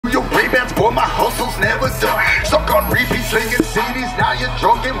bands, boy, my hustle's never done. Stuck on repeat, slinging CDs, now you're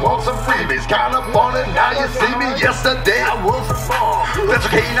drunk and want some freebies. Kinda fun and now you see me. Yesterday I was a bum. That's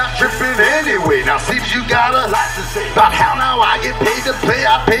okay, not tripping anyway. Now seems you got a lot to say about how now I get paid to play.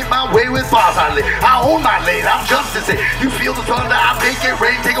 I pay my way with bars I live. I own my lane, I'm just to say. You feel the thunder, I make it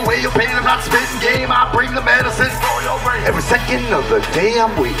rain. Take away your pain, I'm not spitting game. I bring the medicine for your brain. Every second of the day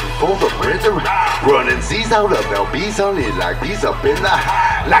I'm waiting for the bread to rise. Running Z's out of LB's on it like these up in the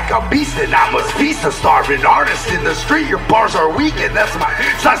high. Like a beast and I must feast a starving artist in the street. Your bars are weak and that's my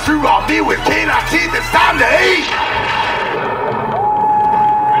slice through on me with canine teeth. It's time to eat.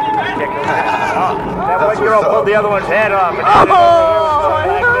 That one girl pulled the other one's head off.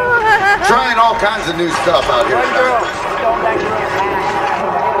 Trying all kinds of new stuff out here.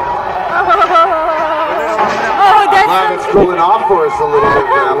 Glad it's cooling off for us a little bit,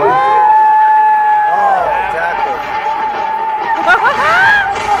 family.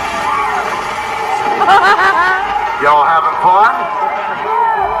 Y'all having fun?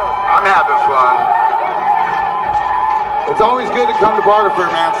 I'm having fun. It's always good to come to Barter,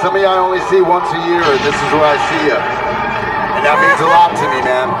 man. Some of you I only see once a year, and this is where I see you. And that means a lot to me,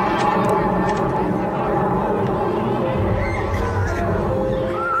 man.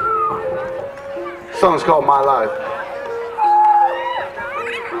 Song's called My Life.